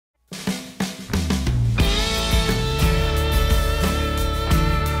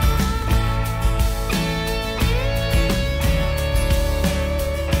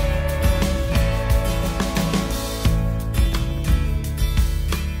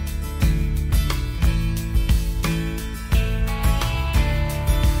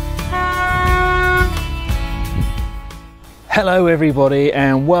Hello everybody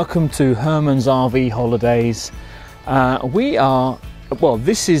and welcome to Herman's RV Holidays.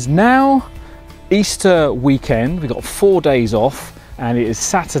 This is now Easter weekend. We've got 4 days off and it is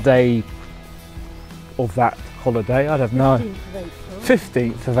Saturday of that holiday. I don't know.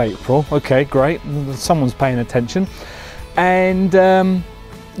 15th of April. Okay, great. Someone's paying attention. And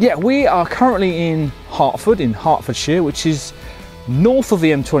yeah, we are currently in Hertford, in Hertfordshire, which is north of the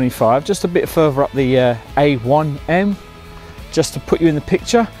M25, just a bit further up the A1M, just to put you in the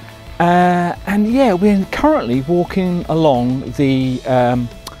picture. And yeah, we're currently walking along the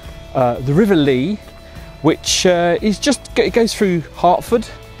River Lea, which is just, it goes through Hertford.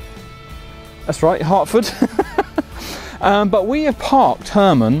 That's right, Hertford. But we have parked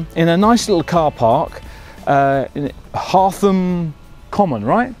Herman in a nice little car park in Hartham Common,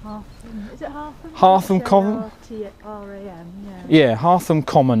 right? Is it Hartham? Hartham Common? Yeah, Hartham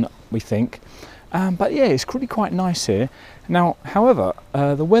Common, we think. But yeah, it's really quite nice here. Now, however,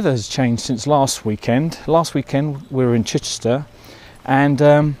 the weather has changed since last weekend. Last weekend we were in Chichester and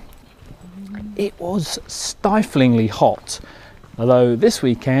it was stiflingly hot. Although this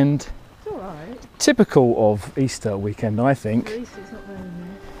weekend, it's all right. Typical of Easter weekend, I think. At least it's not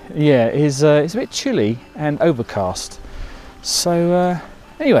raining. Yeah, it's a bit chilly and overcast. So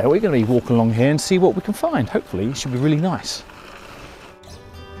anyway, we're going to be walking along here and see what we can find. Hopefully it should be really nice.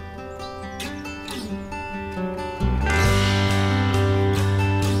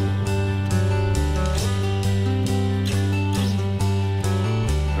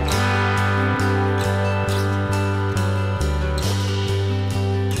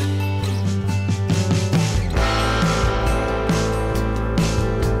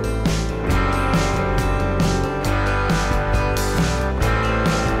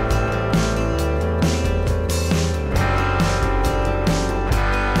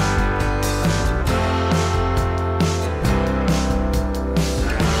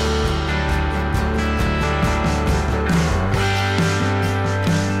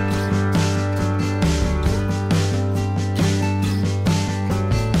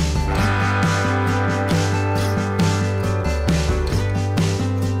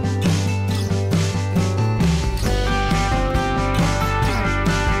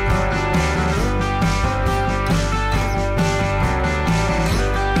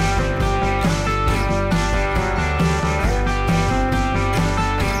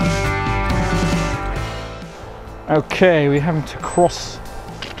 Okay, we're having to cross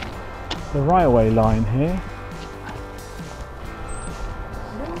the railway line here.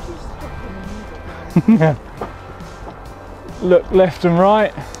 Look left and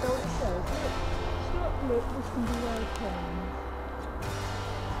right.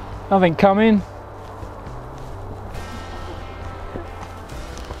 Nothing coming.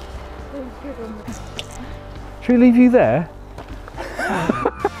 Should we leave you there?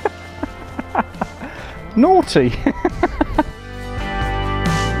 Naughty.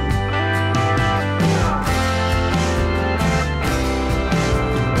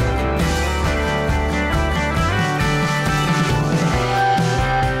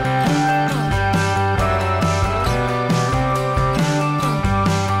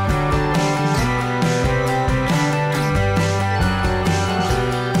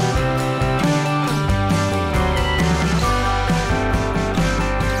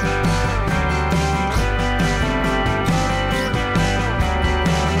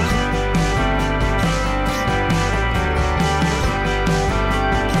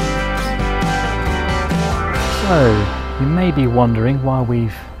 So, you may be wondering why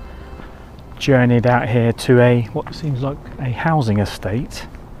we've journeyed out here to what seems like a housing estate,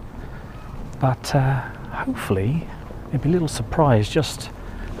 but hopefully there'll be a little surprise just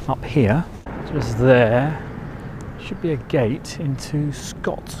up here. Just there should be a gate into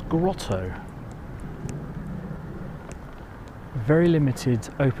Scott's Grotto. Very limited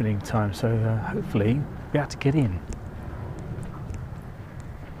opening time, so hopefully we'll be able to get in.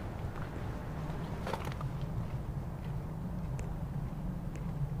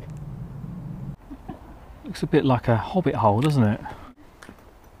 Looks a bit like a hobbit hole, doesn't it?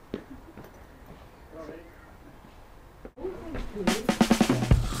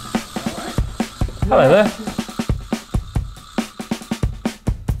 Hello there.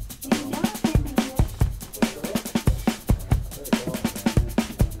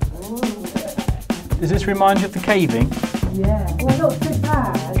 Does this remind you of the caving? Yeah. Well, not so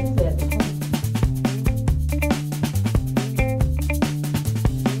bad, is it?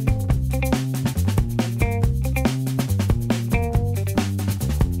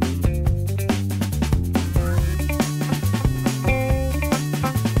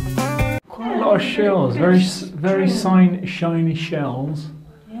 Quite a lot of shells, very shiny shells.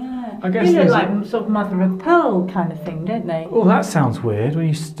 Yeah. I guess they look there's like sort of mother of pearl kind of thing, don't they? Oh, that sounds weird when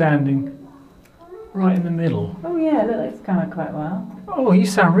you're standing right in the middle. Oh yeah, look, it's come out quite well. Oh, you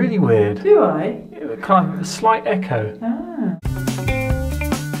sound really weird. Do I? Kind of a slight echo. Ah.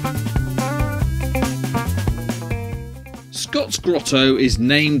 Scott's Grotto is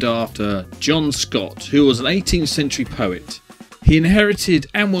named after John Scott, who was an 18th century poet. He inherited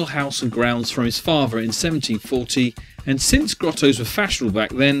Amwell House and grounds from his father in 1740, and since grottos were fashionable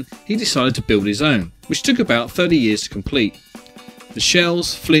back then, he decided to build his own, which took about 30 years to complete. The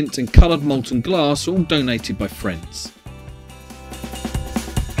shells, flint and coloured molten glass were all donated by friends.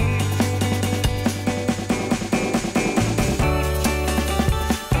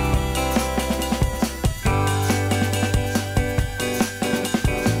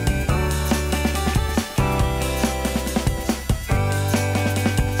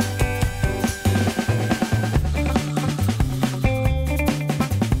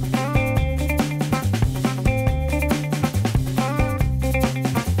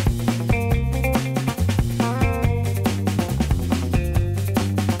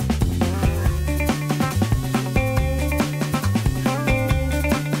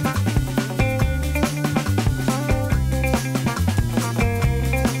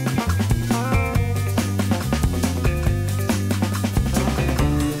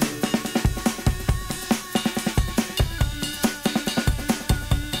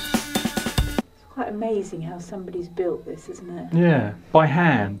 Amazing how somebody's built this, isn't it? Yeah, by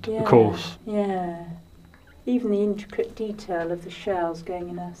hand, Yeah, of course. Yeah. Even the intricate detail of the shells going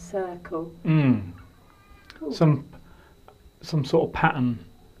in a circle. Cool. Some sort of pattern.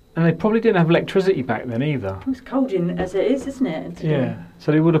 And they probably didn't have electricity back then either. It's cold as it is, isn't it? Today? Yeah,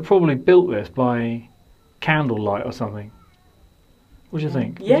 so they would have probably built this by candlelight or something. What do you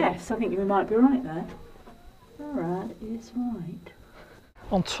think? Yes, I think you might be right there. Alright, is right.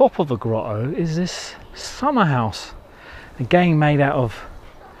 On top of the grotto is this summer house, again made out of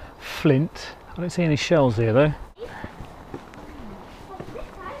flint. I don't see any shells here though.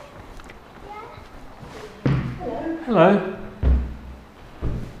 Hello.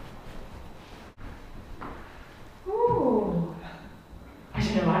 Oh, I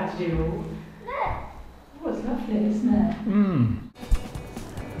don't know what to do. Oh, it's lovely, isn't it?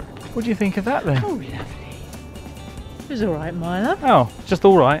 What do you think of that then? Oh, lovely. It was all right, my love. Oh, just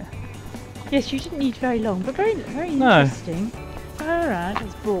all right. Yes, you didn't need very long, but very No. interesting. All right,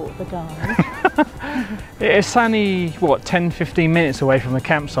 let's brought the dive. It's only, what, 10-15 minutes away from the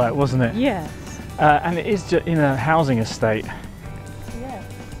campsite, wasn't it? Yes. And it is just in a housing estate. Yes.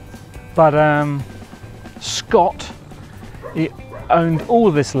 But Scott, he owned all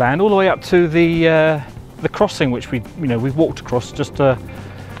of this land, all the way up to the crossing, which we've walked across just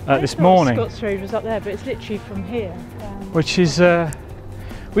this morning. Scott's Road was up there, but it's literally from here. Which is,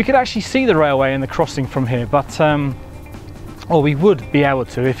 we could actually see the railway and the crossing from here, but or we would be able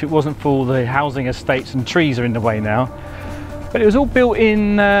to if it wasn't for all the housing estates and trees are in the way now. But it was all built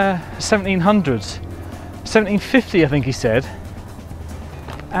in 1700s, 1750 I think he said,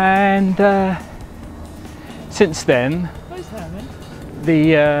 and since then Where's Herman?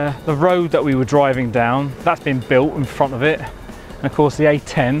 the road that we were driving down, that's been built in front of it, and of course the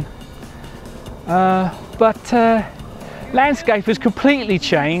A10, but landscape has completely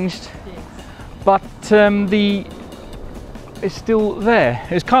changed, but it's still there.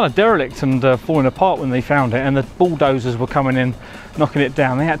 It was kind of derelict and falling apart when they found it, and the bulldozers were coming in knocking it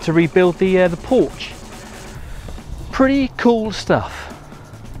down. They had to rebuild the porch. Pretty cool stuff.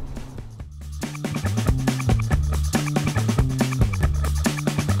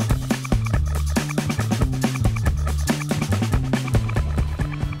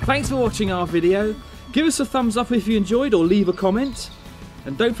 Thanks for watching our video. Give us a thumbs up if you enjoyed, or leave a comment.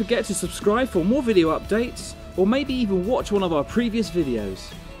 And don't forget to subscribe for more video updates, or maybe even watch one of our previous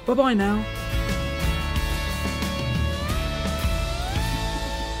videos. Bye bye now.